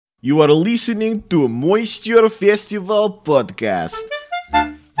You are listening to Moisture Festival podcast.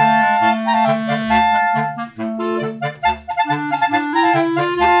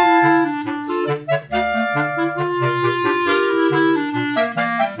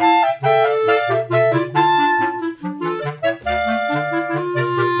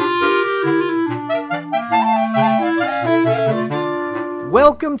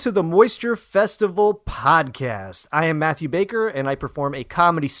 Welcome to the Moisture Festival podcast. I am Matthew Baker, and I perform a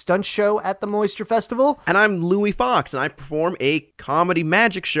comedy stunt show at the Moisture Festival. And I'm Louis Fox, and I perform a comedy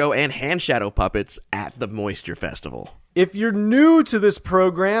magic show and hand shadow puppets at the Moisture Festival. If you're new to this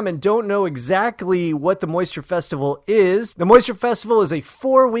program and don't know exactly what the Moisture Festival is, the Moisture Festival is a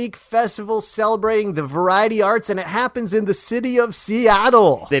 4-week festival celebrating the variety arts, and it happens in the city of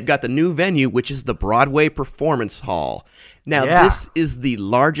Seattle. They've got the new venue, which is the Broadway Performance Hall. Now, This is the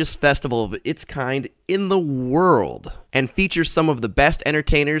largest festival of its kind in the world and features some of the best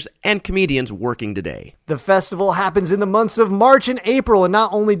entertainers and comedians working today. The festival happens in the months of March and April, and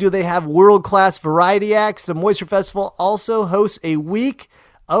not only do they have world-class variety acts, the Moisture Festival also hosts a week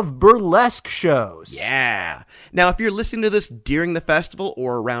of burlesque shows. Yeah. Now, if you're listening to this during the festival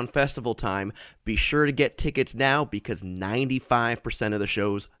or around festival time, be sure to get tickets now because 95% of the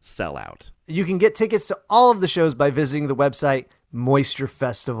shows sell out. You can get tickets to all of the shows by visiting the website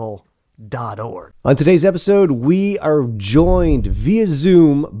moisturefestival.org. On today's episode, we are joined via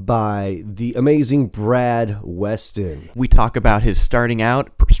Zoom by the amazing Brad Weston. We talk about his starting out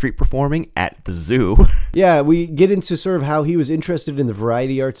street performing at the zoo. Yeah, we get into sort of how he was interested in the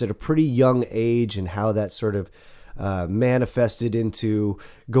variety arts at a pretty young age and how that sort of manifested into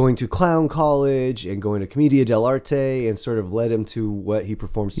going to clown college and going to Commedia dell'arte and sort of led him to what he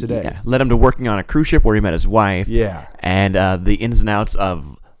performs today. Yeah, led him to working on a cruise ship where he met his wife. Yeah. And the ins and outs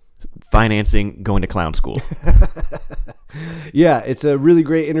of financing going to clown school. Yeah, it's a really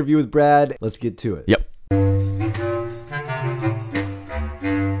great interview with Brad. Let's get to it. Yep.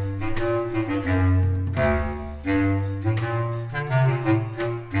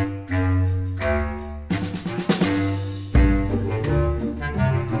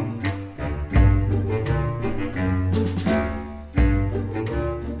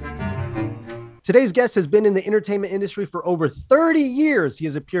 Today's guest has been in the entertainment industry for over 30 years. He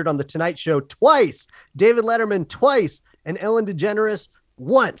has appeared on The Tonight Show twice, David Letterman twice, and Ellen DeGeneres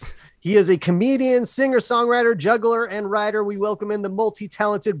once. He is a comedian, singer, songwriter, juggler, and writer. We welcome in the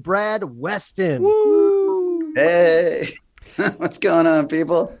multi-talented Brad Weston. Woo! Hey, what's going on,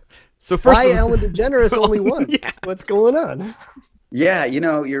 people? So first, why Ellen DeGeneres only once? Yeah. What's going on? Yeah,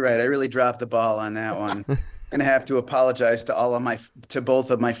 you're right. I really dropped the ball on that one. Gonna have to apologize to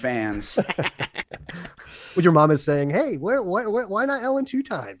both of my fans. Well, your mom is saying, "Hey, why not Ellen 2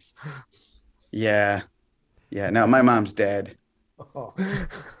 times?" Yeah. No, my mom's dead. Oh.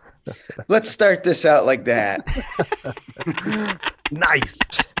 Let's start this out like that. Nice.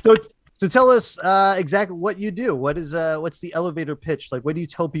 So tell us exactly what you do. What's the elevator pitch like? What do you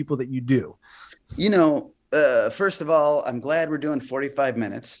tell people that you do? First of all, I'm glad we're doing 45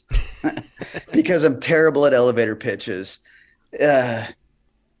 minutes because I'm terrible at elevator pitches.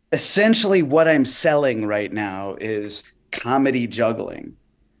 Essentially, what I'm selling right now is comedy juggling.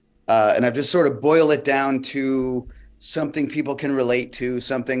 And I've just sort of boiled it down to something people can relate to,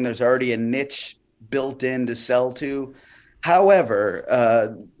 something there's already a niche built in to sell to.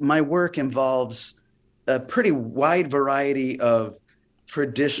 However, my work involves a pretty wide variety of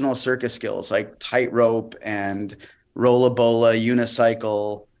traditional circus skills like tightrope and rollabola,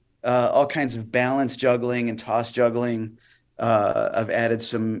 unicycle, all kinds of balance juggling and toss juggling. I've added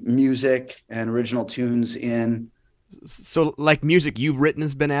some music and original tunes in. So like music you've written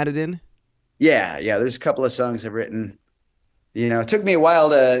has been added in? Yeah. There's a couple of songs I've written. It took me a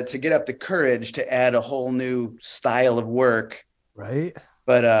while to get up the courage to add a whole new style of work. Right.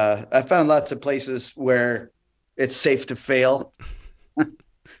 But I found lots of places where it's safe to fail.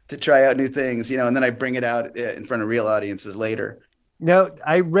 To try out new things, and then I bring it out in front of real audiences later. Now,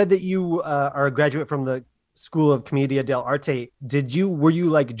 I read that you are a graduate from the School of Commedia dell'arte. Were you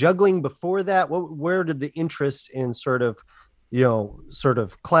like juggling before that? Where did the interest in sort of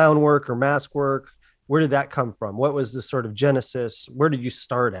clown work or mask work, where did that come from? What was the sort of genesis? Where did you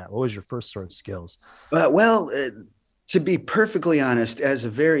start at? What was your first sort of skills? To be perfectly honest, as a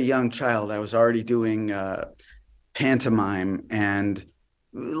very young child, I was already doing pantomime and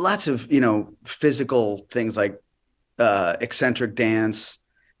lots of, physical things like eccentric dance.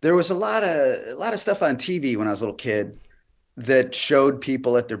 There was a lot of stuff on TV when I was a little kid that showed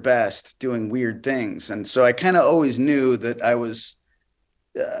people at their best doing weird things. And so I kind of always knew that I was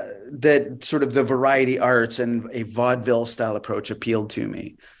that sort of the variety arts and a vaudeville style approach appealed to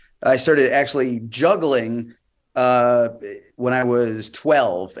me. I started actually juggling uh, when I was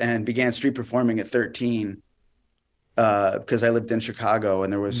 12 and began street performing at 13 because I lived in Chicago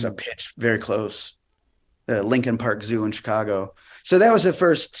and there was a pitch very close, the Lincoln Park Zoo in Chicago. So that was the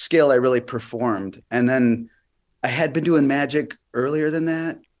first skill I really performed. And then I had been doing magic earlier than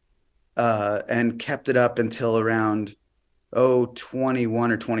that and kept it up until around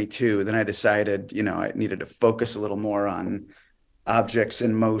 21 or 22. Then I decided, I needed to focus a little more on objects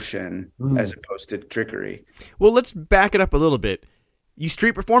in motion as opposed to trickery. Well, let's back it up a little bit. You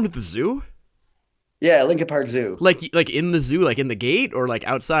street performed at the zoo? Yeah, Lincoln Park Zoo. Like in the zoo, like in the gate, or like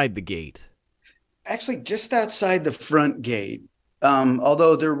outside the gate? Actually, just outside the front gate.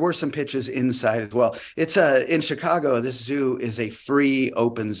 Although there were some pitches inside as well. It's in Chicago, this zoo is a free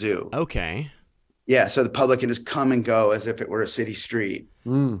open zoo. Okay. Yeah, so the public can just come and go as if it were a city street.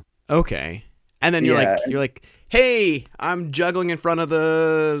 Okay. And then you're like, hey, I'm juggling in front of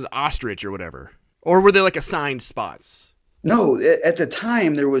the ostrich or whatever. Or were there like assigned spots? No, at the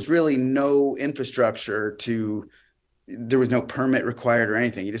time there was really no infrastructure there was no permit required or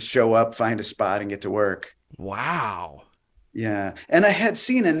anything. You just show up, find a spot, and get to work. Wow. Yeah. And I had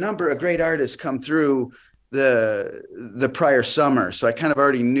seen a number of great artists come through the prior summer. So I kind of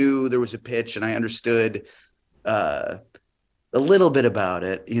already knew there was a pitch and I understood a little bit about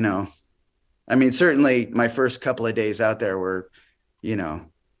it, I mean, certainly my first couple of days out there were,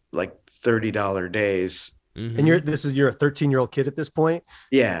 like $30 days. And you're a 13-year-old kid at this point?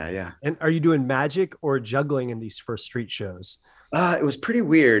 Yeah. And are you doing magic or juggling in these first street shows? It was pretty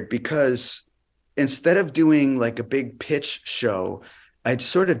weird because instead of doing like a big pitch show, I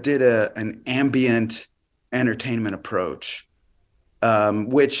sort of did an ambient entertainment approach,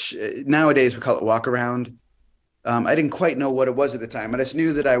 which nowadays we call it walk around. I didn't quite know what it was at the time. I just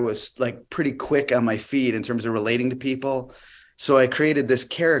knew that I was like pretty quick on my feet in terms of relating to people. So I created this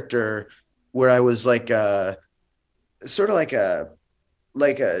character where I was like sort of like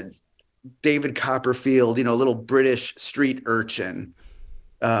a David Copperfield, a little British street urchin.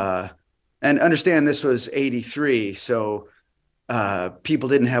 And understand this was 83. So people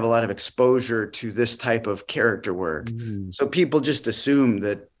didn't have a lot of exposure to this type of character work. So people just assumed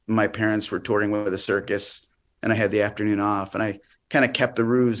that my parents were touring with a circus and I had the afternoon off, and I kind of kept the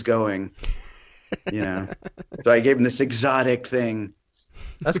ruse going, So I gave them this exotic thing.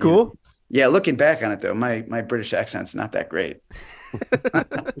 That's cool. Yeah, looking back on it though, my British accent's not that great.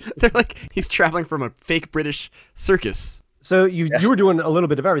 They're like, he's traveling from a fake British circus. So you were doing a little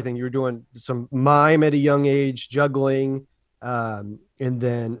bit of everything. You were doing some mime at a young age, juggling, and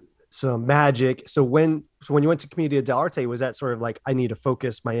then some magic. So when you went to Commedia dell'arte, was that sort of like, I need to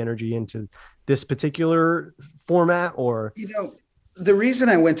focus my energy into this particular format? Or the reason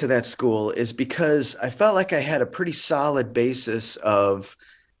I went to that school is because I felt like I had a pretty solid basis of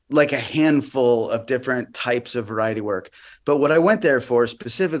like a handful of different types of variety work. But what I went there for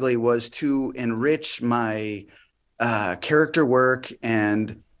specifically was to enrich my character work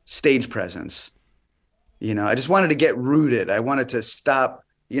and stage presence. I just wanted to get rooted. I wanted to stop,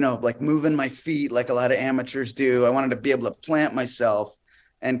 like moving my feet like a lot of amateurs do. I wanted to be able to plant myself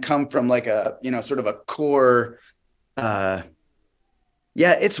and come from like a, sort of a core. Yeah,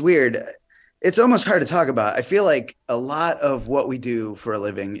 it's weird. It's almost hard to talk about. I feel like a lot of what we do for a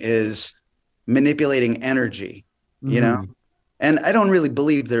living is manipulating energy, and I don't really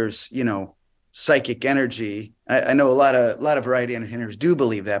believe there's, psychic energy. I know a lot of variety entertainers do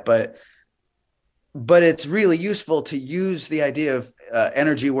believe that, but it's really useful to use the idea of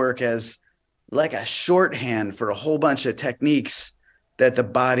energy work as like a shorthand for a whole bunch of techniques that the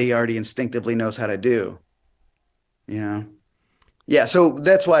body already instinctively knows how to do. Yeah, so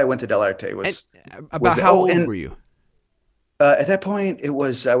that's why I went to dell'arte. How old were you? At that point, I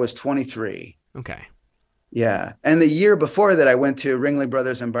was 23. Okay. Yeah, and the year before that, I went to Ringling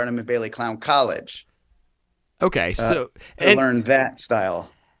Brothers and Barnum and Bailey Clown College. Okay, so I learned that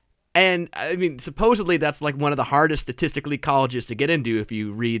style. And I mean, supposedly that's like one of the hardest statistically colleges to get into if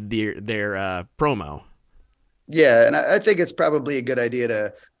you read their promo. Yeah, and I think it's probably a good idea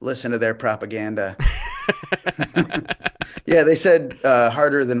to listen to their propaganda. Yeah, they said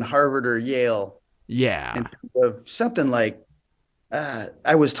harder than Harvard or Yale. Yeah. Of something like,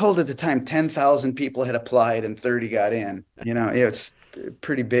 I was told at the time 10,000 people had applied and 30 got in. It's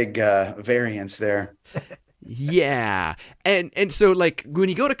pretty big variance there. Yeah. And so like when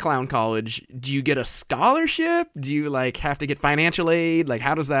you go to clown college, do you get a scholarship? Do you like have to get financial aid? Like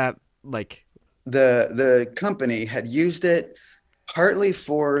how does that like the company had used it partly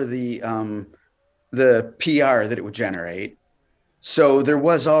for the PR that it would generate. So there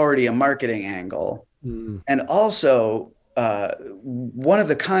was already a marketing angle. And also one of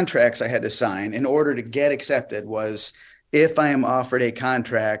the contracts I had to sign in order to get accepted was, if I am offered a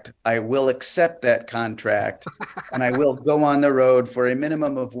contract, I will accept that contract and I will go on the road for a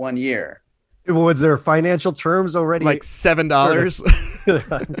minimum of 1 year. Was there financial terms already? Like $7?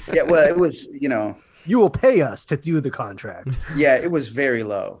 Yeah, well, it was, you will pay us to do the contract. Yeah, it was very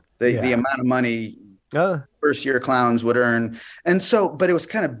low. The amount of money first year clowns would earn. And so, but it was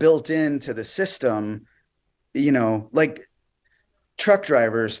kind of built into the system, like truck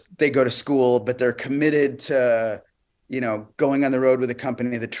drivers, they go to school, but they're committed to, going on the road with a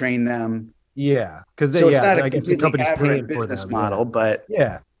company that train them. Yeah. Because I guess the company's paying for business them. model, but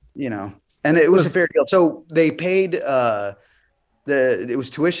and it was a fair deal. So they paid, it was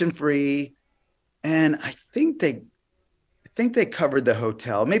tuition free. And I think they covered the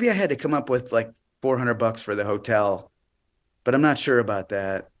hotel. Maybe I had to come up with like $400 for the hotel, but I'm not sure about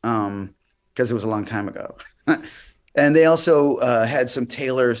that. Because it was a long time ago. And they also had some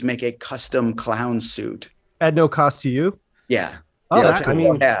tailors make a custom clown suit at no cost to you. Yeah. Oh, that's cool. I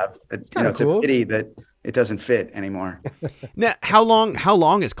mean, it's cool. a pity that it doesn't fit anymore. Now, how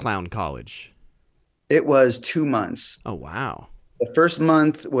long is clown college? It was 2 months. Oh, wow. The first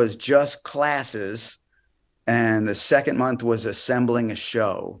month was just classes, and the second month was assembling a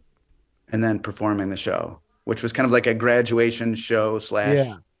show and then performing the show, which was kind of like a graduation show /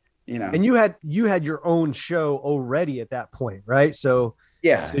 And you had your own show already at that point, right? So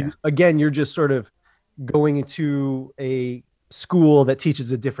again, you're just sort of going into a school that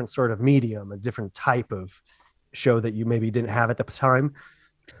teaches a different sort of medium, a different type of show that you maybe didn't have at the time.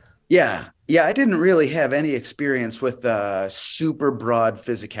 Yeah. I didn't really have any experience with super broad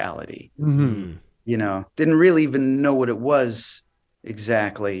physicality. Mm-hmm. Didn't really even know what it was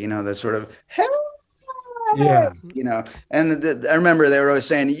exactly. The sort of and I remember they were always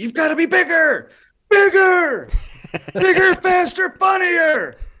saying, "You've got to be bigger, faster,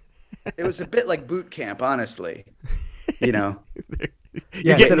 funnier." It was a bit like boot camp, honestly. Instead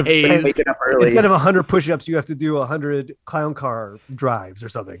of 100 push-ups, you have to do 100 clown car drives or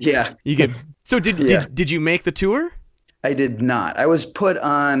something. Yeah, you get. So did you make the tour? I did not. I was put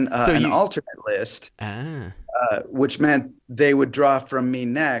on an alternate list, which meant they would draw from me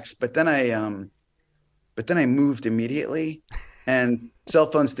next. But then I moved immediately, and cell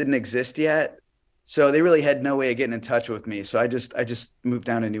phones didn't exist yet, so they really had no way of getting in touch with me. So I just moved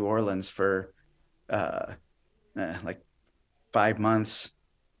down to New Orleans for like 5 months,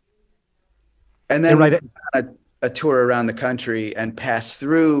 and then on a tour around the country and passed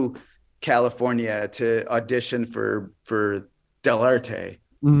through California to audition for Del Arte.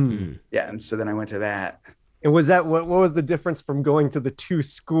 Mm. Yeah, and so then I went to that. And was that what was the difference from going to the two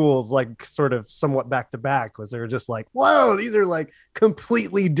schools, like sort of somewhat back to back? Was there just like, whoa, these are like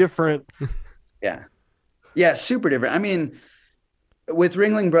completely different? Yeah, super different. I mean, with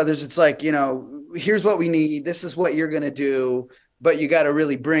Ringling Brothers, it's like, here's what we need. This is what you're going to do, but you got to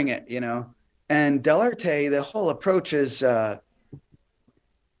really bring it, And Del Arte, the whole approach is,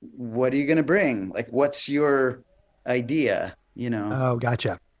 what are you going to bring? Like, what's your idea, Oh,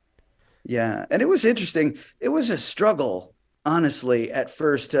 gotcha. Yeah. And it was interesting. It was a struggle, honestly, at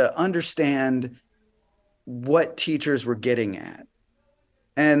first to understand what teachers were getting at.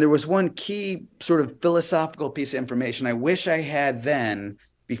 And there was one key sort of philosophical piece of information I wish I had then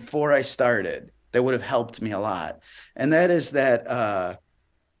before I started that would have helped me a lot. And that is that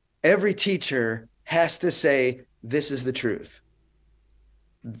every teacher has to say, this is the truth.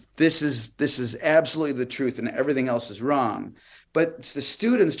 This is absolutely the truth, and everything else is wrong. But it's the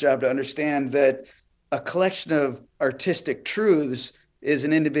student's job to understand that a collection of artistic truths is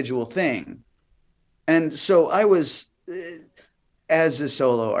an individual thing. And so I was, as a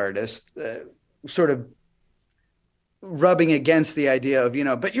solo artist, sort of rubbing against the idea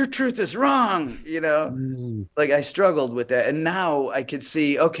of, but your truth is wrong, Like I struggled with that. And now I could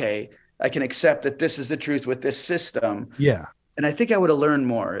see, okay, I can accept that this is the truth with this system. Yeah. And I think I would have learned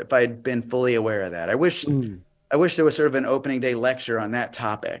more if I'd been fully aware of that. I wish there was sort of an opening day lecture on that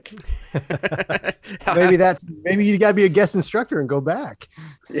topic. maybe you got to be a guest instructor and go back.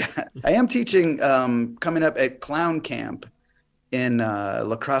 Yeah, I am teaching coming up at Clown Camp in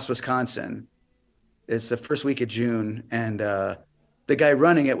La Crosse, Wisconsin. It's the first week of June, and the guy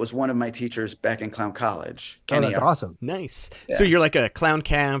running it was one of my teachers back in Clown College. Kenny. Oh, that's awesome. Nice. Yeah. So you're like a Clown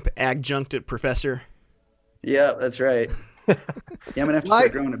Camp adjuncted professor? Yeah, that's right. Yeah, I'm gonna have to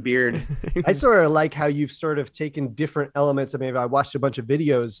start growing a beard. I sort of like how you've sort of taken different elements. I mean, I watched a bunch of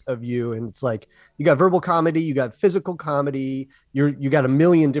videos of you, and it's like you got verbal comedy, you got physical comedy, you got a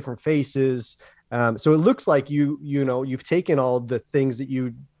million different faces. So it looks like you've taken all the things that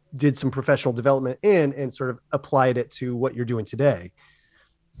you did some professional development in and sort of applied it to what you're doing today.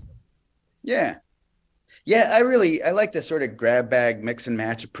 Yeah. Yeah, I like this sort of grab bag mix and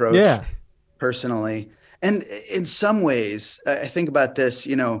match approach personally. And in some ways, I think about this,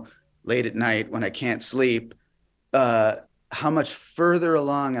 late at night when I can't sleep, how much further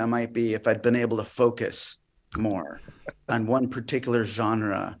along I might be if I'd been able to focus more on one particular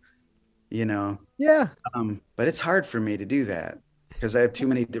genre, Yeah. But it's hard for me to do that because I have too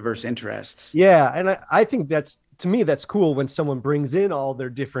many diverse interests. Yeah. And I think to me, that's cool when someone brings in all their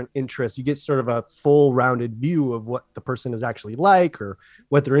different interests. You get sort of a full rounded view of what the person is actually like or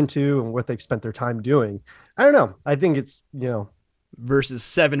what they're into and what they've spent their time doing. I don't know. I think it's, versus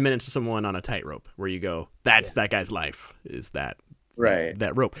 7 minutes of someone on a tightrope where you go, that's that guy's life is that right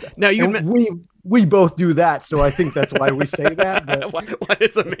that rope. Now we both do that. So I think that's why we say that. But... why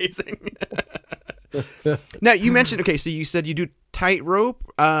it's amazing. Now you mentioned, okay, so you said you do tightrope.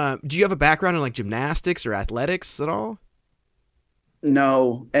 Do you have a background in like gymnastics or athletics at all?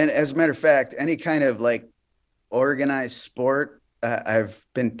 No. And as a matter of fact, any kind of like organized sport, I've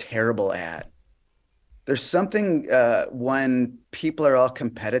been terrible at. There's something when people are all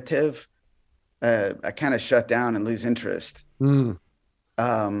competitive, I kind of shut down and lose interest.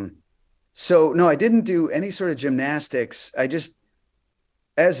 So no, I didn't do any sort of gymnastics. I just,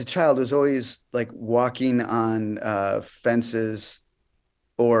 as a child, was always like walking on fences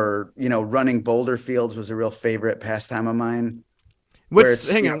or, running boulder fields was a real favorite pastime of mine.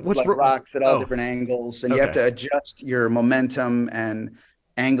 What's rocks at all different angles, and you have to adjust your momentum and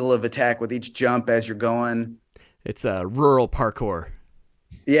angle of attack with each jump as you're going. It's a rural parkour.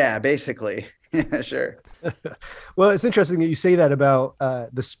 Yeah, basically. Yeah, sure. Well, it's interesting that you say that about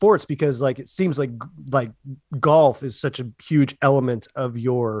the sports because like it seems like golf is such a huge element of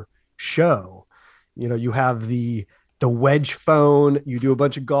your show. You have the wedge phone, you do a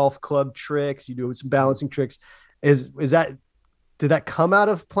bunch of golf club tricks, you do some balancing tricks. Did that come out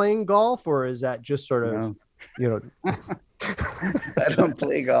of playing golf or is that just sort of, I don't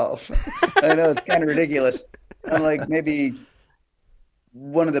play golf. I know it's kind of ridiculous. I'm like maybe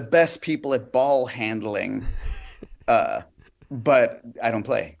one of the best people at ball handling, but I don't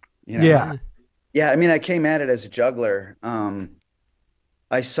play. Yeah. I mean, I came at it as a juggler.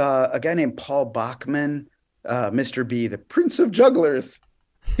 I saw a guy named Paul Bachman, Mr. B, the Prince of Jugglers.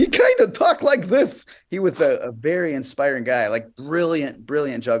 He kind of talked like this. He was a very inspiring guy, like brilliant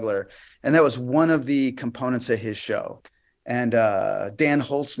juggler. And that was one of the components of his show. And Dan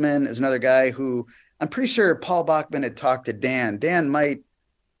Holtzman is another guy who I'm pretty sure Paul Bachman had talked to Dan. Dan might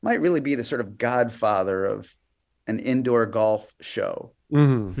really be the sort of godfather of an indoor golf show.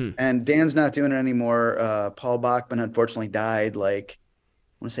 Mm-hmm. And Dan's not doing it anymore. Paul Bachman unfortunately died like,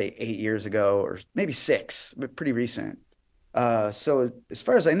 I want to say 8 years ago or maybe 6, but pretty recent. So as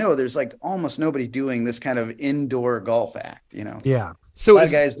far as I know, there's like almost nobody doing this kind of indoor golf act, Yeah. So a lot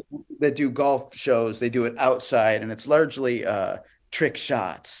of guys that do golf shows, they do it outside and it's largely trick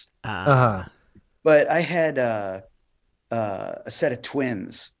shots. But I had a set of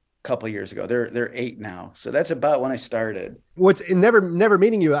twins a couple of years ago. They're 8 now. So that's about when I started. What's never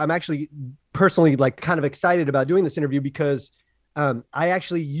meeting you. I'm actually personally like kind of excited about doing this interview because I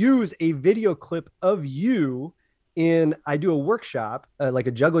actually use a video clip of you I do a workshop, like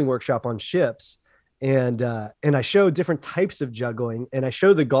a juggling workshop on ships. And I show different types of juggling and I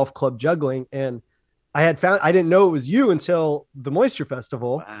show the golf club juggling. And I didn't know it was you until the Moisture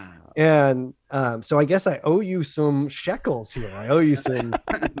Festival. Wow. And so I guess I owe you some shekels here. I owe you some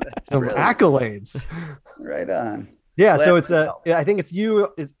really accolades. Right on. Yeah. So I think it's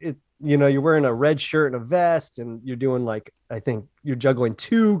you. You're wearing a red shirt and a vest and you're doing I think you're juggling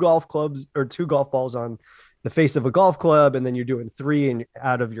 2 golf clubs or 2 golf balls on the face of a golf club. And then you're doing 3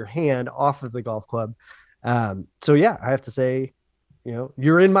 out of your hand off of the golf club. So yeah, I have to say,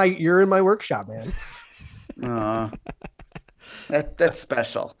 you're in my workshop, man. That's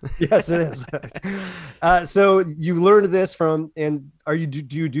special. Yes, it is. So you learned this do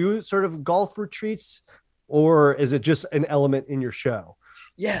you do sort of golf retreats or is it just an element in your show?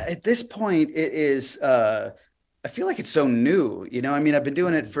 Yeah. At this point it is, I feel like it's so new, I mean, I've been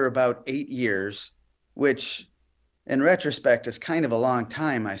doing it for about 8 years, which in retrospect is kind of a long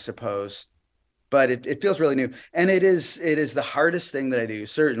time, I suppose, but it feels really new. And it is the hardest thing that I do,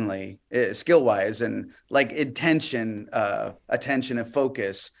 certainly skill wise and like attention and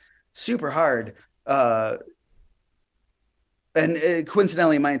focus, super hard. And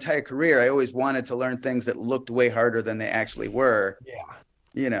coincidentally, my entire career, I always wanted to learn things that looked way harder than they actually were.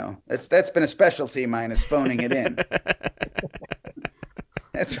 Yeah. That's been a specialty of mine is phoning it in.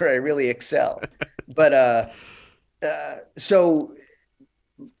 That's where I really excel. But so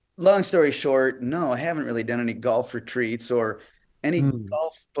long story short, no, I haven't really done any golf retreats or any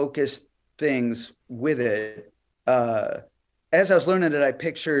golf focused things with it. As I was learning it, I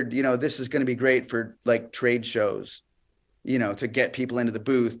pictured, this is going to be great for like trade shows, to get people into the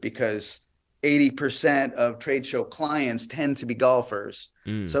booth, because 80% of trade show clients tend to be golfers.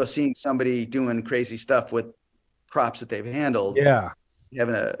 So seeing somebody doing crazy stuff with props that they've handled,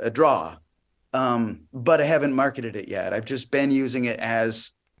 having a draw. But I haven't marketed it yet. I've just been using it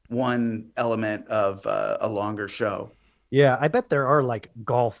as one element of a longer show. Yeah, I bet there are like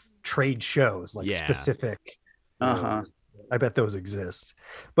golf trade shows, like specific. I bet those exist.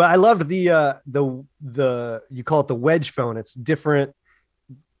 But I loved the you call it the wedge phone. It's different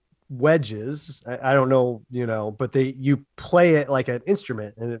wedges. I don't know, but you play it like an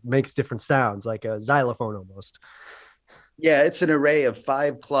instrument and it makes different sounds, like a xylophone almost. Yeah, it's an array of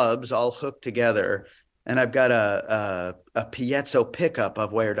 5 clubs all hooked together. And I've got a piezo pickup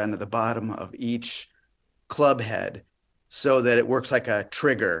I've wired onto the bottom of each club head so that it works like a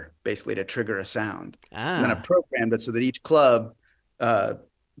trigger, basically to trigger a sound. And then I programmed it so that each club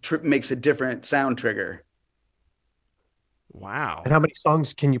makes a different sound trigger. Wow. And how many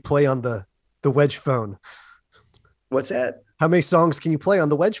songs can you play on the wedge phone? What's that? How many songs can you play on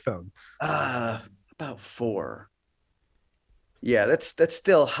the wedge phone? About 4. Yeah, that's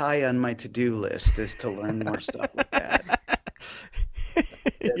still high on my to-do list, is to learn more stuff like that.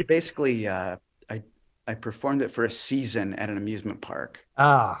 Basically, I performed it for a season at an amusement park.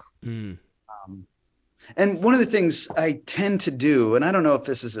 And one of the things I tend to do, and I don't know if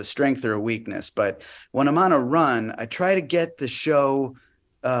this is a strength or a weakness, but when I'm on a run, I try to get the show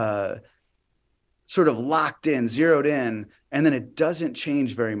sort of locked in, zeroed in, and then it doesn't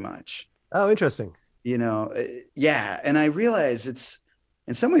change very much. Oh, interesting. And I realize it's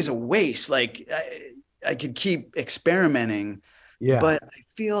in some ways a waste. Like I could keep experimenting, but I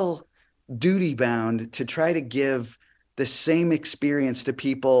feel duty bound to try to give the same experience to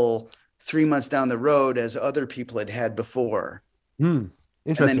people 3 months down the road as other people had before. Interesting.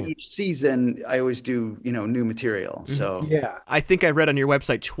 And then each season I always do, new material. So I think I read on your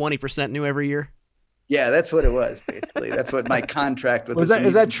website 20% new every year. Yeah, that's what it was, basically. That's what my contract with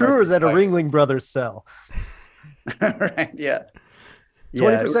is that true, or is that a Ringling Brothers sell? Right, yeah.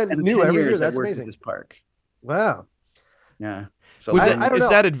 20% new every year. That's amazing. This park. Wow. Yeah. So is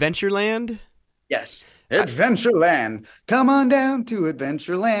that Adventureland? Yes. Adventureland. Come on down to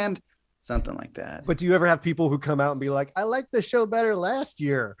Adventureland. Something like that. But do you ever have people who come out and be like, I liked the show better last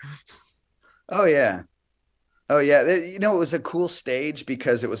year? Oh, yeah. It was a cool stage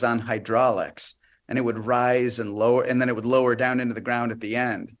because it was on hydraulics. And it would rise and lower, and then it would lower down into the ground at the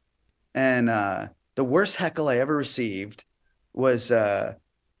end. And the worst heckle I ever received was as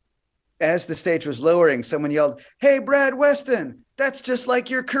the stage was lowering, someone yelled, "Hey, Brad Weston, that's just like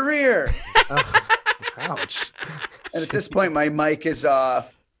your career." Ouch. And at this point, my mic is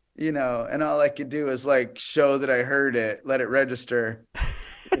off, and all I could do is like show that I heard it, let it register.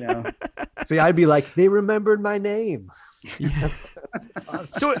 See, I'd be like, they remembered my name. That's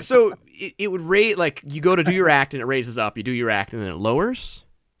awesome. So it would rate, like, you go to do your act and it raises up, you do your act and then it lowers.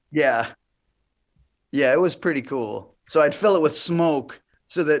 Yeah, it was pretty cool. So I'd fill it with smoke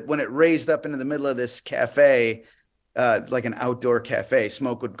so that when it raised up into the middle of this cafe, like an outdoor cafe,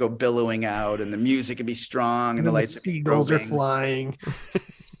 smoke would go billowing out and the music would be strong and the lights would be seagulls are flying.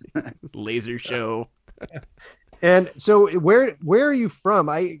 Laser show. And so where are you from?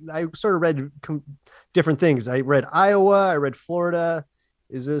 I sort of read different things. I read Iowa, I read Florida.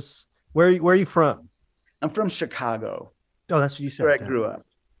 Is this where are you from? I'm from Chicago. Oh, that's what you said. Where I grew up.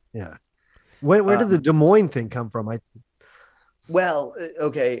 Yeah. Where did the Des Moines thing come from? Well,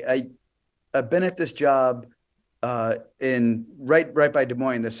 okay. I've been at this job in right by Des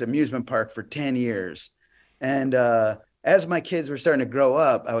Moines, this amusement park, for 10 years. And as my kids were starting to grow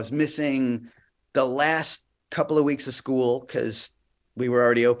up, I was missing the last couple of weeks of school because we were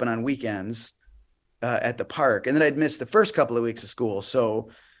already open on weekends at the park. And then I'd missed the first couple of weeks of school. So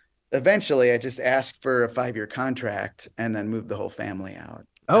eventually I just asked for a 5-year contract and then moved the whole family out.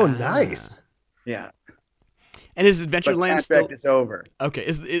 Oh, nice. Yeah. And is Adventureland still? It's over.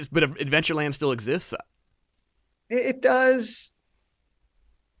 Okay. But Adventureland still exists? It does.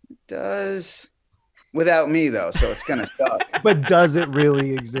 It does. Without me, though, so it's gonna suck. But does it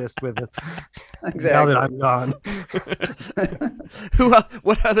really exist with it? Exactly. Now that I'm gone.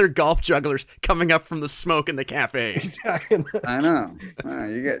 What other golf jugglers coming up from the smoke in the cafe? Exactly. I know.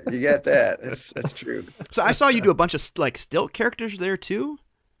 You get that. That's true. So I saw you do a bunch of like stilt characters there too.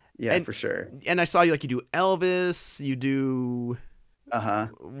 Yeah, for sure. And I saw you do Elvis. You do.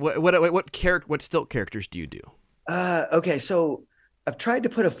 What What stilt characters do you do? Okay, so I've tried to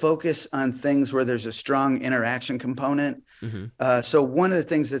put a focus on things where there's a strong interaction component. Mm-hmm. So one of the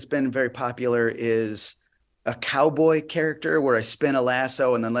things that's been very popular is a cowboy character where I spin a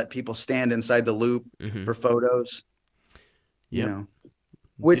lasso and then let people stand inside the loop Mm-hmm. for photos, you Yep. know,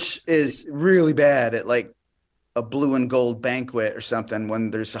 which is really bad at like a blue and gold banquet or something when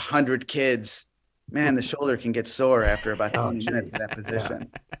there's 100 kids. Man, the shoulder can get sore after about 20 minutes of that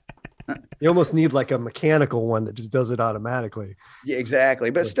position. You almost need like a mechanical one that just does it automatically. Yeah, exactly.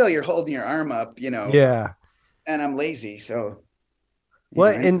 But still, you're holding your arm up, Yeah. and I'm lazy. So,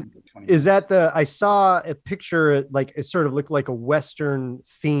 What and is that I saw a picture, like it sort of looked like a Western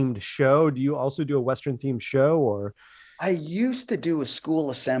themed show. Do you also do a Western themed show, or? I used to do a school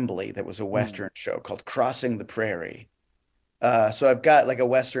assembly that was a Western show called Crossing the Prairie. So I've got like a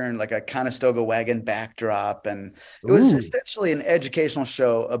Western, like a Conestoga wagon backdrop. And it was essentially an educational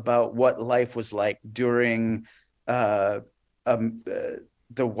show about what life was like during the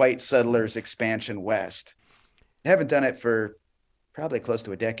white settlers' expansion west. I haven't done it for probably close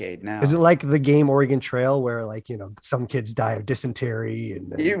to a decade now. Is it like the game Oregon Trail where like, some kids die of dysentery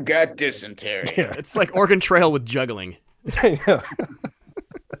and You've got dysentery. Yeah. It's like Oregon Trail with juggling. Yeah.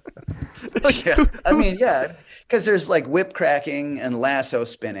 I mean, yeah, because there's like whip cracking and lasso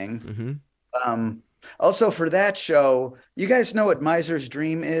spinning. Mm-hmm. Also for that show, you guys know what Miser's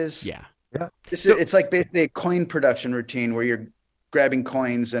Dream is? Yeah. It's like basically a coin production routine where you're grabbing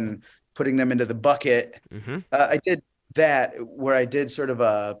coins and putting them into the bucket. Mm-hmm. I did that where I did sort of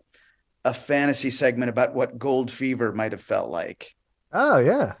a fantasy segment about what gold fever might have felt like. Oh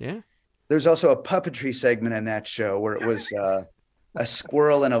yeah. Yeah. There's also a puppetry segment in that show where it was a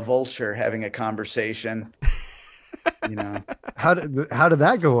squirrel and a vulture having a conversation. How did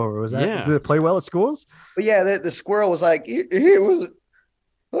that go over? Was that did it play well at schools? But yeah, the squirrel was like, he was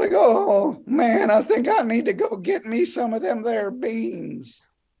like, oh man, I think I need to go get me some of them there beans.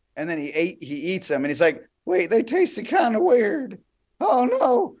 And then he eats them and he's like, wait, they tasted kind of weird. Oh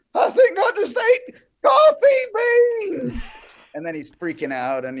no, I think I just ate coffee beans. And then he's freaking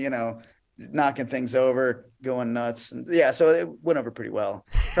out and, knocking things over, going nuts. And yeah, so it went over pretty well.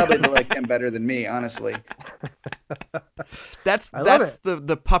 Probably like him better than me, honestly. That's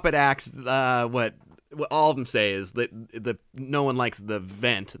the puppet acts. What all of them say is that no one likes the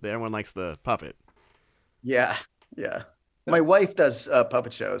vent. Everyone likes the puppet. Yeah. My wife does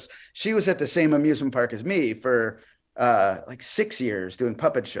puppet shows. She was at the same amusement park as me for like 6 years doing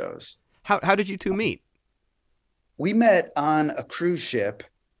puppet shows. How did you two meet? We met on a cruise ship.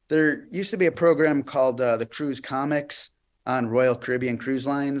 There used to be a program called the Cruise Comics on Royal Caribbean Cruise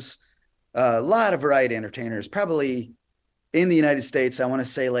Lines. A lot of variety entertainers, probably in the United States, I want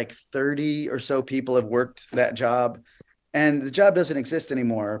to say like 30 or so people have worked that job. And the job doesn't exist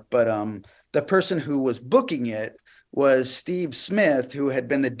anymore. But the person who was booking it was Steve Smith, who had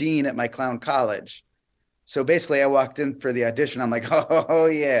been the dean at my clown college. So basically I walked in for the audition. I'm like, oh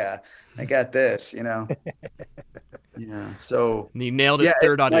yeah, I got this, Yeah. So you nailed it.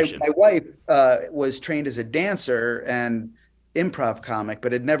 Third audition. My wife was trained as a dancer and improv comic,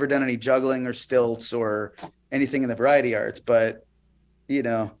 but had never done any juggling or stilts or anything in the variety arts. But,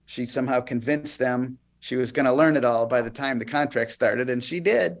 she somehow convinced them she was going to learn it all by the time the contract started. And she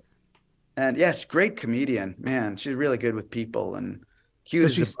did. And yeah, she's a great comedian, man. She's really good with people and cute.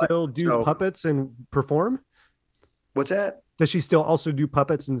 Does she still do puppets and perform? What's that? Does she still also do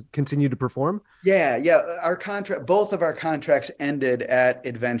puppets and continue to perform? Yeah. Both of our contracts ended at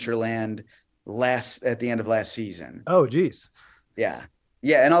Adventureland at the end of last season. Oh, geez. Yeah.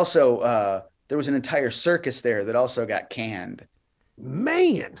 And also there was an entire circus there that also got canned.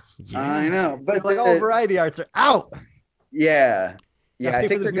 Man. Yeah. I know. But like all variety arts are out. Yeah. Yeah. I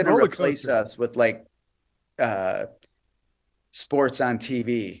think they're going to replace us with like sports on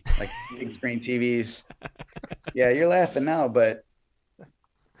TV, like big screen TVs. Yeah, you're laughing now, but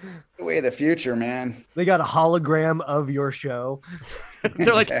the way of the future, man. They got a hologram of your show.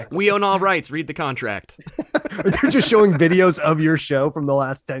 They're like, we own all rights. Read the contract. They're just showing videos of your show from the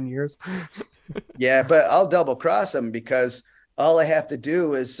last 10 years. Yeah, but I'll double cross them because all I have to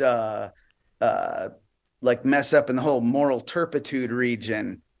do is like mess up in the whole moral turpitude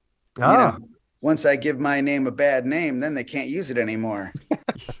region. Oh. Once I give my name a bad name, then they can't use it anymore.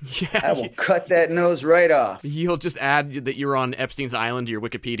 Yeah, I will cut that nose right off. You'll just add that you're on Epstein's Island to your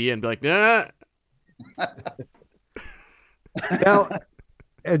Wikipedia and be like, nah. Now,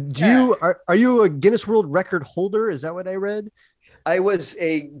 are you a Guinness World Record holder? Is that what I read? I was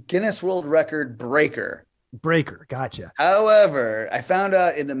a Guinness World Record breaker. Gotcha. However, I found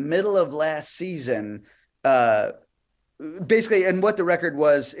out in the middle of last season, basically, and what the record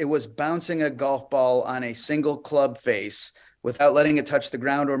was, it was bouncing a golf ball on a single club face without letting it touch the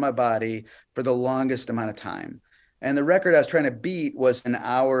ground or my body for the longest amount of time. And the record I was trying to beat was an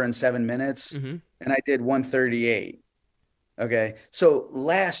hour and 7 minutes, and I did 1:38. Okay. So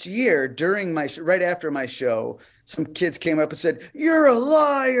last year during right after my show, some kids came up and said, "You're a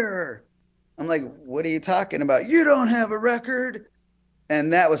liar." I'm like, "What are you talking about? You don't have a record."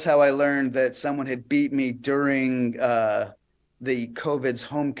 And that was how I learned that someone had beat me during the COVID's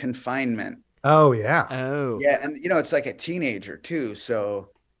home confinement. Oh, yeah. Oh. Yeah. And, it's like a teenager too. So.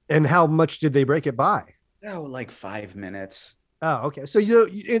 And how much did they break it by? Oh, like 5 minutes. Oh, okay. So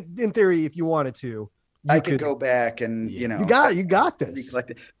in theory, if you wanted to, I could go back and you got this.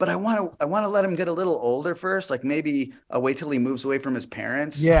 But I want to let him get a little older first. Like maybe I'll wait till he moves away from his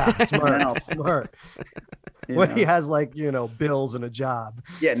parents. Yeah, smart. When he has bills and a job.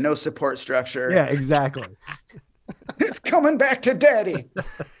 Yeah, no support structure. Yeah, exactly. It's coming back to daddy.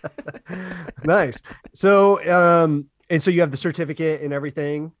 Nice. So and so you have the certificate and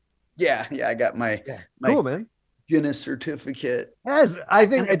everything. Yeah, I got my cool, man. Guinness certificate. Yes, I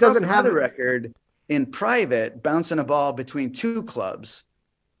think it doesn't have a record in private bouncing a ball between two clubs,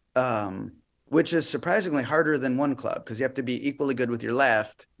 which is surprisingly harder than one club because you have to be equally good with your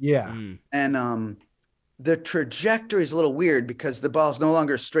left. Yeah. And the trajectory is a little weird because the ball's no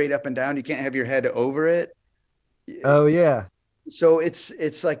longer straight up and down. You can't have your head over it. Oh yeah. So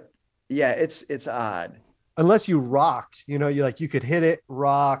it's like, yeah, it's odd. Unless you rocked, you could hit it,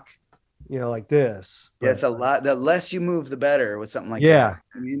 rock, like this. Yeah, it's a lot. The less you move, the better with something like that.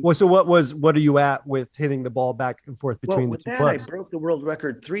 I mean, well, so what are you at with hitting the ball back and forth between the two clubs? I broke the world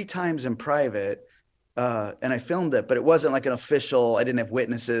record 3 times in private, and I filmed it, but it wasn't like an official. I didn't have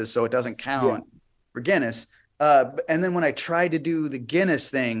witnesses, so it doesn't count for Guinness. And then when I tried to do the Guinness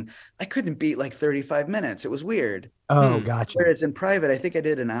thing, I couldn't beat like 35 minutes. It was weird. Oh, gotcha. Whereas in private, I think I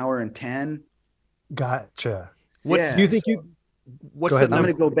did an hour and 10. Gotcha. Do you think What's the number? I'm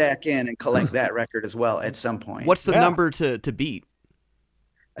going to go back in and collect that record as well at some point. What's the number to beat?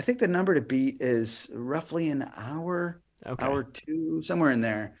 I think the number to beat is roughly an hour, hour 2, somewhere in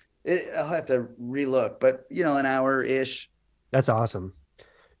there. I'll have to relook, but an hour-ish. That's awesome.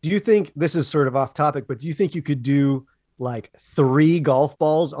 Do you think, this is sort of off topic, but do you think you could do like 3 golf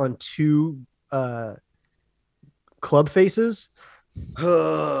balls on 2 club faces?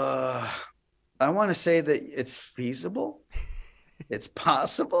 I want to say that it's feasible. It's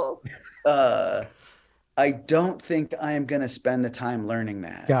possible. I don't think I am going to spend the time learning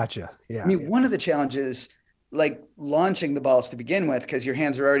that. Gotcha. Yeah. I mean, one of the challenges, like launching the balls to begin with, because your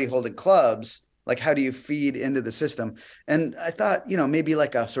hands are already holding clubs, like how do you feed into the system? And I thought, maybe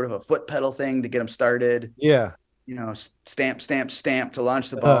like a sort of a foot pedal thing to get them started. Yeah. Stamp to launch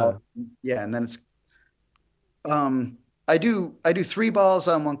the ball. Yeah. And then it's, I do 3 balls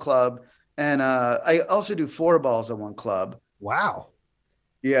on one club. And I also do 4 balls on one club. Wow.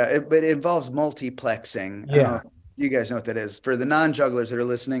 Yeah, but it involves multiplexing. Yeah. You guys know what that is. For the non-jugglers that are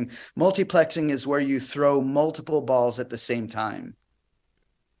listening, multiplexing is where you throw multiple balls at the same time.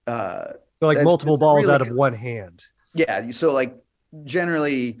 So like multiple balls really out of one hand. Yeah. So like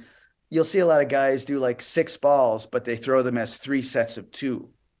generally you'll see a lot of guys do like 6 balls, but they throw them as 3 sets of 2.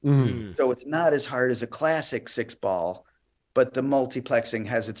 Mm. So it's not as hard as a classic 6 ball, but the multiplexing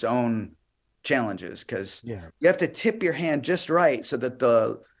has its own challenges because you have to tip your hand just right so that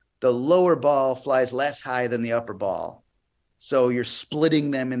the lower ball flies less high than the upper ball. So you're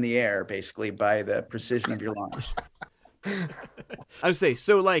splitting them in the air basically by the precision of your launch. I would say,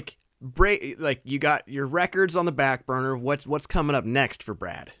 so like you got your records on the back burner. What's coming up next for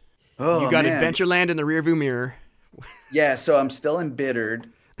Brad? Oh, you got Adventureland in the rearview mirror. Yeah, so I'm still embittered.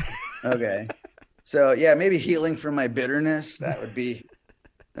 Okay. So yeah, maybe healing from my bitterness. That would be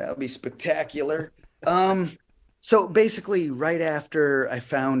spectacular. So basically right after I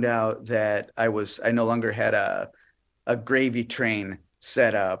found out that I no longer had a gravy train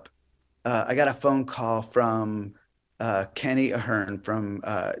set up, I got a phone call from Kenny Ahern from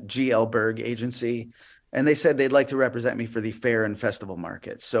G. Elberg Agency, and they said they'd like to represent me for the fair and festival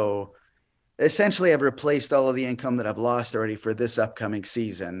market. So essentially I've replaced all of the income that I've lost already for this upcoming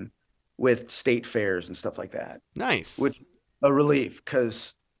season with state fairs and stuff like that. Nice. Which is a relief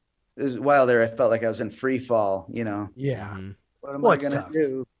because while there I felt like I was in free fall, Yeah. What am I going to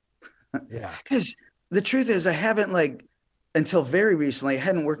do? Yeah. Because the truth is I haven't until very recently, I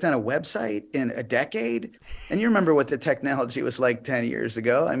hadn't worked on a website in a decade. And you remember what the technology was like 10 years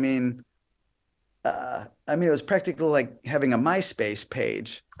ago. I mean, it was practically like having a MySpace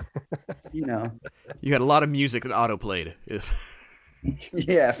page, You had a lot of music that auto-played.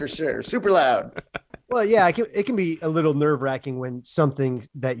 Yeah, for sure. Super loud. Well, yeah, it can be a little nerve wracking when something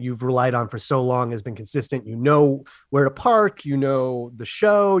that you've relied on for so long has been consistent. You know where to park, you know the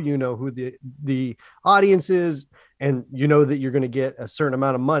show, you know who the audience is, and you know that you're going to get a certain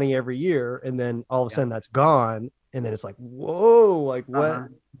amount of money every year, and then all of a sudden that's gone, and then it's like, whoa, like what,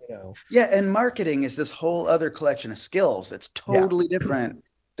 you know? Yeah, and marketing is this whole other collection of skills that's totally different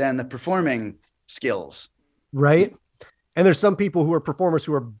than the performing skills, right? And there's some people who are performers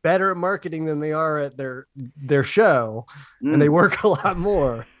who are better at marketing than they are at their show, and they work a lot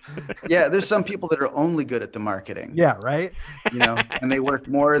more. Yeah, there's some people that are only good at the marketing. Yeah, right. You know, and they work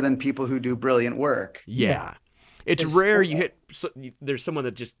more than people who do brilliant work. Yeah. It's rare there's someone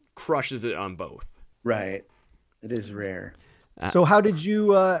that just crushes it on both. Right. It is rare. So how did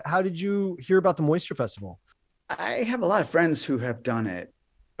you hear about the Moisture Festival? I have a lot of friends who have done it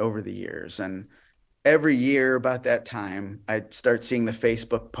over the years, and every year about that time, I'd start seeing the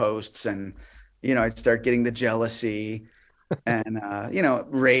Facebook posts, and, you know, I'd start getting the jealousy and, you know,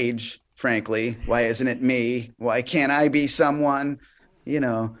 rage, frankly. Why isn't it me? Why can't I be someone, you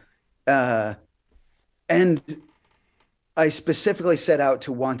know? And I specifically set out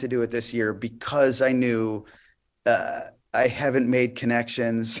to want to do it this year because I knew I haven't made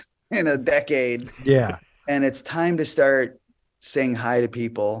connections in a decade. Yeah. And it's time to start saying hi to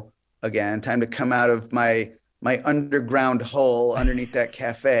people again, time to come out of my underground hole underneath that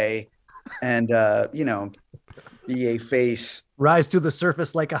cafe and, you know, be a face. Rise to the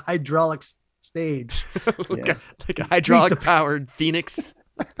surface like a hydraulic stage. like a hydraulic powered phoenix.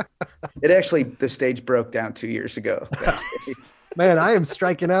 The stage broke down 2 years ago. Man, I am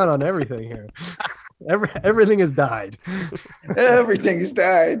striking out on everything here. Everything has died. Everything's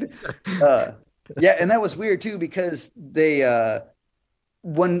died. Yeah, and that was weird too, because they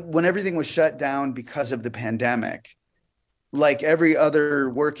when everything was shut down because of the pandemic, like every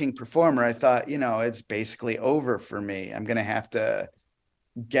other working performer, I thought, you know, it's basically over for me. I'm gonna have to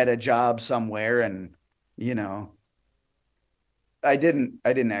get a job somewhere, and you know, I didn't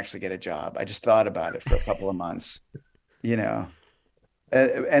actually get a job. I just thought about it for a couple of months, you know,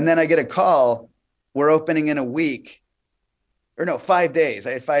 and then I get a call. We're opening in a week, or no, 5 days.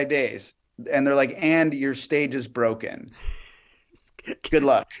 I had 5 days. And they're like, and your stage is broken. Good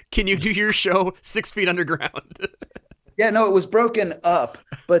luck. Can you do your show 6 feet underground? Yeah, no, it was broken up.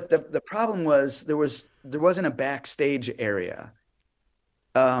 But the problem was there wasn't a backstage area.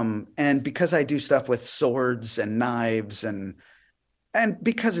 And because I do stuff with swords and knives and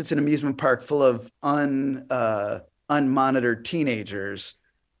because it's an amusement park full of unmonitored teenagers,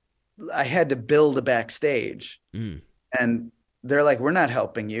 I had to build a backstage. And they're like, we're not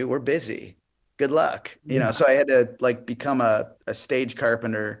helping you. We're busy. Good luck. You know, so I had to like become a stage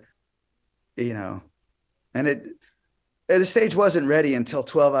carpenter, you know, and the stage wasn't ready until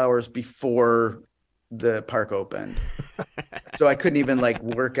 12 hours before the park opened. So I couldn't even like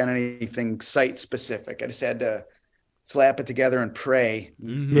work on anything site specific. I just had to slap it together and pray.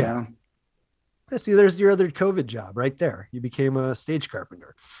 Mm-hmm. You know? See, there's your other COVID job right there. You became a stage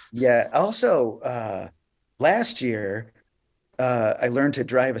carpenter. Yeah. Also, last year, I learned to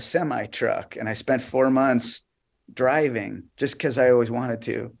drive a semi truck, and I spent 4 months driving just because I always wanted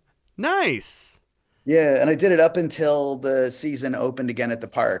to. Nice. Yeah. And I did it up until the season opened again at the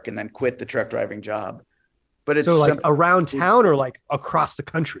park, and then quit the truck driving job. But it's so like around town or like across the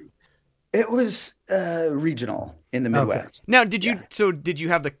country? It was regional in the Midwest. Okay. Now, did you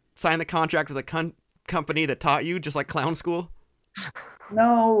have sign the contract with a company that taught you, just like clown school?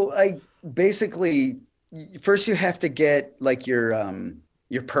 No, I basically, first you have to get like your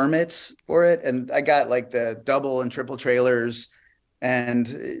permits for it. And I got like the double and triple trailers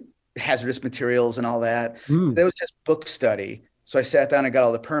and hazardous materials and all that. That was just book study. So I sat down and got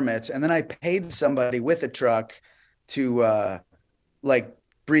all the permits, and then I paid somebody with a truck to like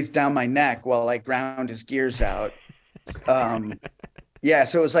breathe down my neck while I ground his gears out. Yeah.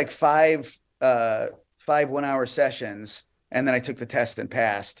 So it was like five 1-hour sessions. And then I took the test and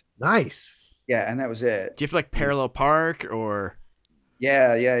passed. Nice. Yeah, and that was it. Do you have to like parallel park or?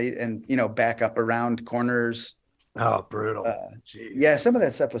 Yeah, and you know, back up around corners. Oh, brutal. Yeah, some of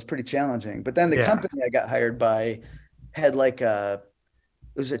that stuff was pretty challenging. But then the company I got hired by had like it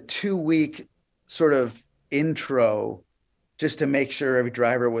was a 2-week sort of intro just to make sure every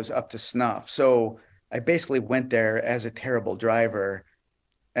driver was up to snuff. So I basically went there as a terrible driver,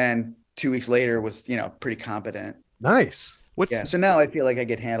 and 2 weeks later was, you know, pretty competent. Nice. So now I feel like I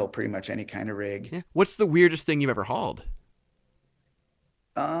could handle pretty much any kind of rig. Yeah. What's the weirdest thing you've ever hauled?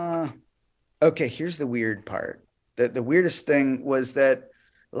 Okay, here's the weird part. The weirdest thing was that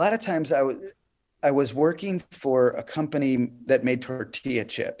a lot of times I was working for a company that made tortilla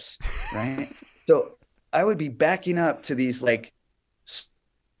chips, right? So I would be backing up to these like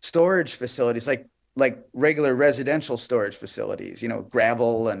storage facilities, like regular residential storage facilities,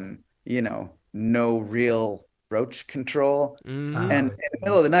 gravel and, no real roach control. Mhm. And in the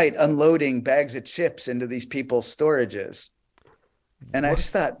middle of the night, unloading bags of chips into these people's storages. And I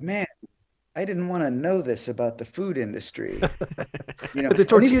just thought, man, I didn't want to know this about the food industry. But the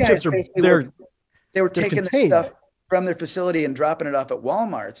tortilla chips are they were taking the contained. stuff from their facility and dropping it off at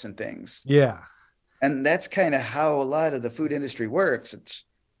Walmarts and things. Yeah. And that's kind of how a lot of the food industry works. It's,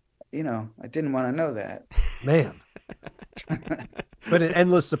 I didn't want to know that. Man. But an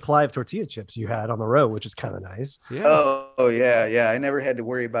endless supply of tortilla chips you had on the road, which is kind of nice. Yeah. Oh, yeah, yeah. I never had to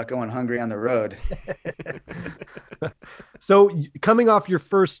worry about going hungry on the road. So coming off your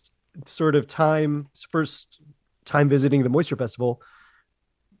first time visiting the Moisture Festival,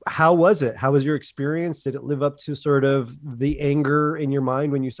 how was it? How was your experience? Did it live up to sort of the anger in your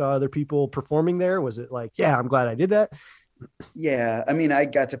mind when you saw other people performing there? Was it like, yeah, I'm glad I did that? Yeah. I mean, I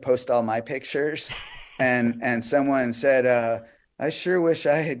got to post all my pictures and someone said, I sure wish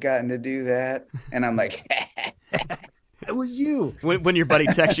I had gotten to do that. And I'm like, It was you. When your buddy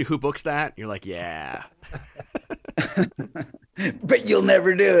texts you, who books that? You're like, yeah. but you'll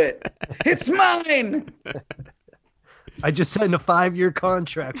never do it. It's mine. I just signed a 5-year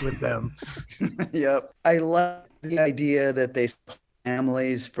contract with them. Yep. I love the idea that they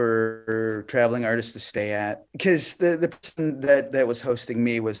families for traveling artists to stay at, because the person that was hosting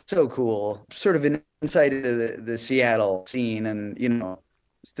me was so cool, sort of an insight into the Seattle scene and,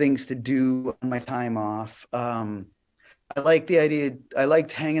 things to do on my time off. I like the idea. I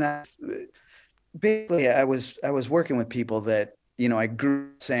liked hanging out. Basically, I was working with people that, I grew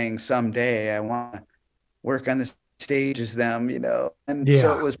up saying someday I want to work on this stage as them, and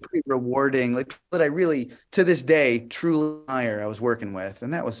so it was pretty rewarding. Like people that I really, to this day, truly admire, I was working with,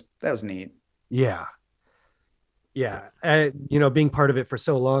 and that was neat. Yeah. Being part of it for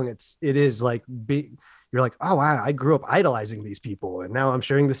so long, it is like you're like, oh wow, I grew up idolizing these people, and now I'm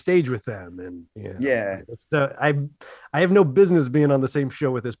sharing the stage with them, and I have no business being on the same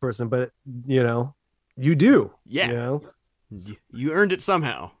show with this person, but you do. Yeah. You earned it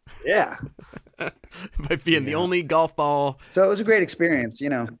somehow. Yeah. By being the only golf ball. So it was a great experience,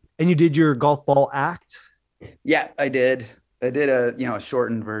 And you did your golf ball act? Yeah, I did. I did a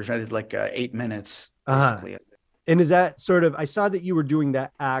shortened version. I did like 8 minutes. Basically. And is that sort of, I saw that you were doing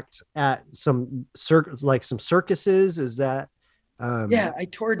that act at some circuses. Is that? Yeah, I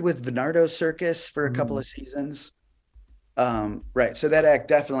toured with Venardo Circus for a couple of seasons. Right. So that act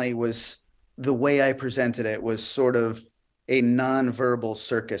definitely was, the way I presented it was sort of a non-verbal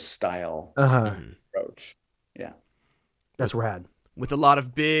circus style approach. Yeah. That's rad. With a lot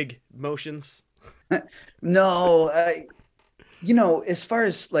of big motions. No, as far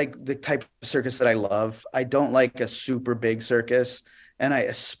as like the type of circus that I love, I don't like a super big circus, and I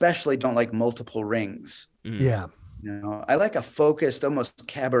especially don't like multiple rings. Yeah. I like a focused, almost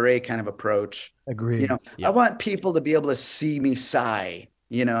cabaret kind of approach. Agreed. I want people to be able to see me sigh,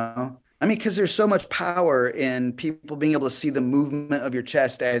 I mean, because there's so much power in people being able to see the movement of your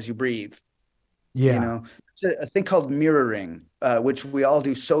chest as you breathe. Yeah. It's a thing called mirroring, which we all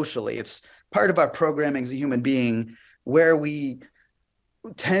do socially. It's part of our programming as a human being, where we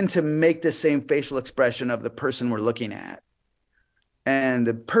tend to make the same facial expression of the person we're looking at. And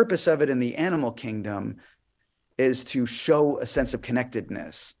the purpose of it in the animal kingdom is to show a sense of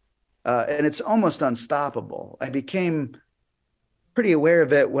connectedness. And it's almost unstoppable. I became pretty aware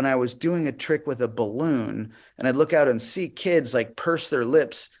of it when I was doing a trick with a balloon, and I'd look out and see kids like purse their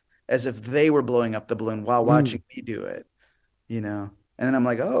lips as if they were blowing up the balloon while watching me do it, and then I'm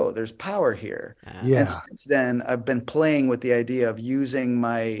like, oh, there's power here. And since then I've been playing with the idea of using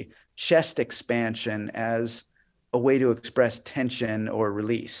my chest expansion as a way to express tension or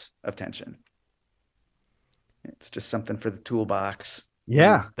release of tension. It's just something for the toolbox.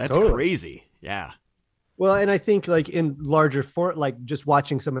 Yeah. That's crazy. Yeah. Well, and I think like in larger like just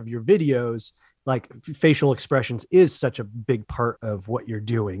watching some of your videos, like facial expressions is such a big part of what you're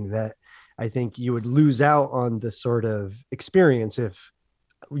doing that I think you would lose out on the sort of experience if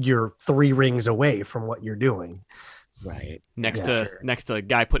you're 3 rings away from what you're doing. Right. Next to a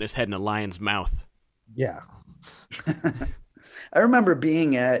guy putting his head in a lion's mouth. Yeah. I remember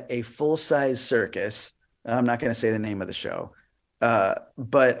being at a full-size circus. I'm not going to say the name of the show.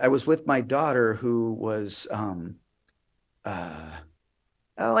 But I was with my daughter, who was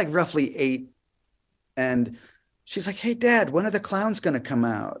like roughly 8, and she's like, "Hey, Dad, when are the clowns going to come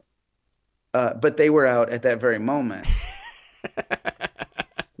out?" But they were out at that very moment,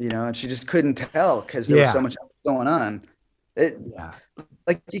 and she just couldn't tell because there was so much going on.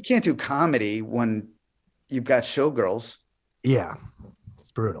 Like you can't do comedy when you've got showgirls. Yeah,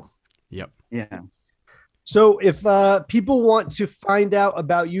 it's brutal. Yep. Yeah. So if people want to find out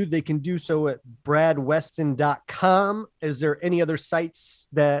about you, they can do so at bradweston.com. Is there any other sites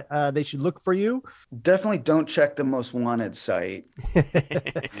that they should look for you? Definitely don't check the Most Wanted site.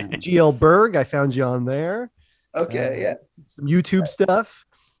 GL Berg, I found you on there. Okay, yeah. Some YouTube stuff.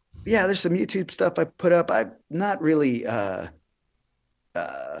 Yeah, there's some YouTube stuff I put up. I'm not really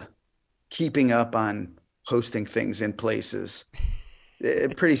keeping up on posting things in places.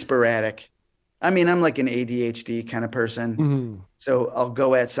 Pretty sporadic. I mean, I'm like an ADHD kind of person. Mm-hmm. So I'll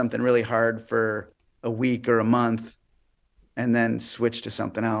go at something really hard for a week or a month and then switch to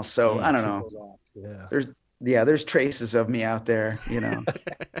something else. So I don't know. Yeah. There's traces of me out there, you know.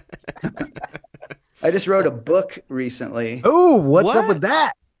 I just wrote a book recently. Oh, what's up with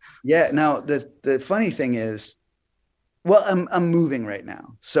that? Yeah. Now the funny thing is, well, I'm moving right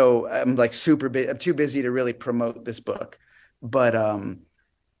now. So I'm like super busy. I'm too busy to really promote this book, but,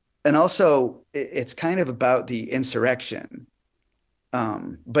 and also it's kind of about the insurrection.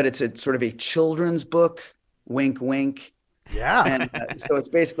 But it's a sort of a children's book, wink, wink. Yeah. And so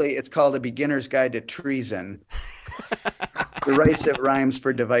it's called A Beginner's Guide to Treason. Derisive Rhymes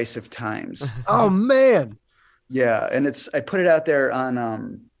for Divisive Times. Oh man. Yeah. And I put it out there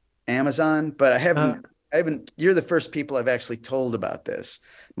on Amazon, but I haven't, you're the first people I've actually told about this.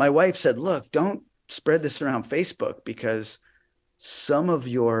 My wife said, look, don't spread this around Facebook because some of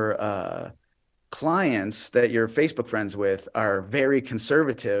your clients that you're Facebook friends with are very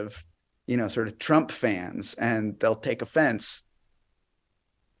conservative, you know, sort of Trump fans, and they'll take offense.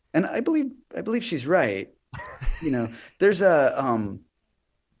 And I believe she's right. You know, there's a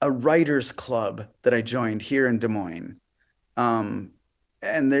writers club that I joined here in Des Moines.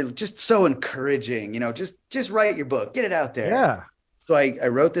 And they're just so encouraging, you know, just write your book, get it out there. Yeah. So I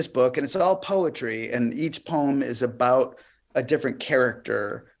wrote this book, and it's all poetry, and each poem is about a different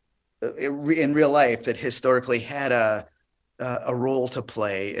character in real life that historically had a role to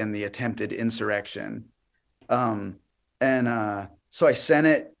play in the attempted insurrection. So I sent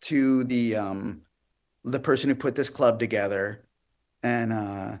it to the person who put this club together,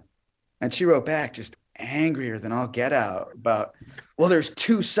 and she wrote back just angrier than all get out about, well, there's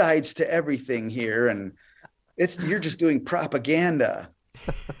two sides to everything here, and you're just doing propaganda,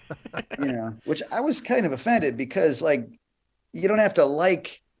 you know, which I was kind of offended because, like, you don't have to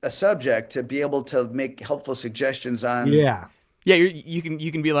like a subject to be able to make helpful suggestions on. Yeah. You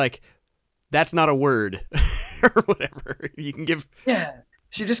can be like, that's not a word or whatever. You can give. Yeah.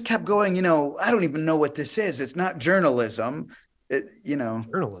 She just kept going, you know, I don't even know what this is. It's not journalism.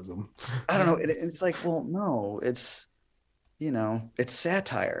 Journalism. I don't know. It's like, well, no, it's, you know, it's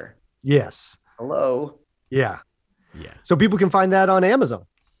satire. Yes. Hello. Yeah. Yeah. So people can find that on Amazon.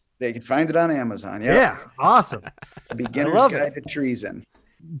 They can find it on Amazon. Yep. Yeah. Awesome. A Beginner's Guide to Treason.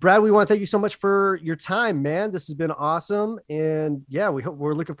 Brad, we want to thank you so much for your time, man. This has been awesome. And yeah,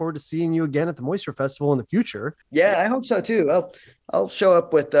 we're looking forward to seeing you again at the Moisture Festival in the future. Yeah, I hope so too. I'll show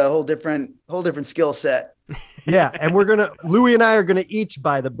up with a whole different skill set. Yeah. And Louie and I are going to each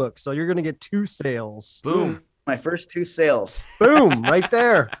buy the book. So you're going to get 2 sales. Boom. My first 2 sales. Boom. Right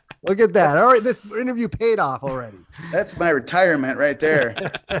there. Look at that. All right. This interview paid off already. That's my retirement right there.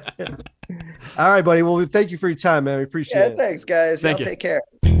 All right, buddy. Well, thank you for your time, man. We appreciate it. Thanks, guys. Y'all take care.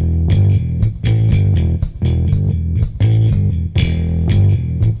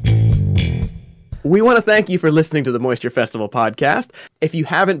 We want to thank you for listening to the Moisture Festival podcast. If you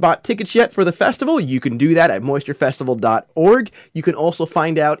haven't bought tickets yet for the festival, you can do that at moisturefestival.org. You can also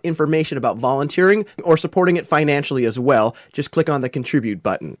find out information about volunteering or supporting it financially as well. Just click on the contribute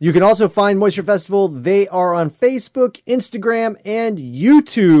button. You can also find Moisture Festival. They are on Facebook, Instagram, and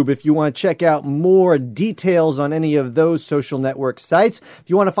YouTube if you want to check out more details on any of those social network sites. If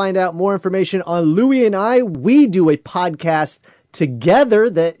you want to find out more information on Louie and I, we do a podcast together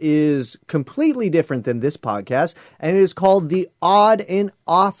that is completely different than this podcast, and it is called the Odd and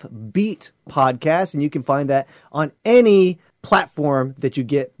Offbeat podcast, and you can find that on any platform that you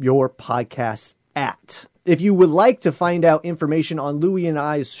get your podcasts at. If you would like to find out information on Louie and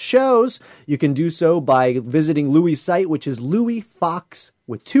I's shows, you can do so by visiting Louie's site, which is louiefox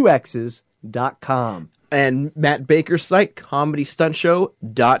with 2 X's.com. And Matt Baker's site,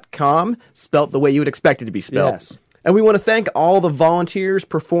 comedystuntshow.com, spelt the way you would expect it to be spelled. Yes. And we want to thank all the volunteers,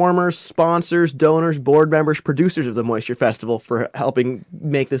 performers, sponsors, donors, board members, producers of the Moisture Festival for helping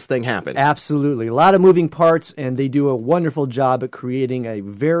make this thing happen. Absolutely. A lot of moving parts, and they do a wonderful job at creating a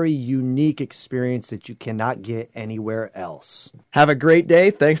very unique experience that you cannot get anywhere else. Have a great day.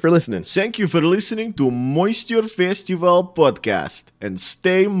 Thanks for listening. Thank you for listening to Moisture Festival podcast, and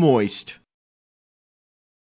stay moist.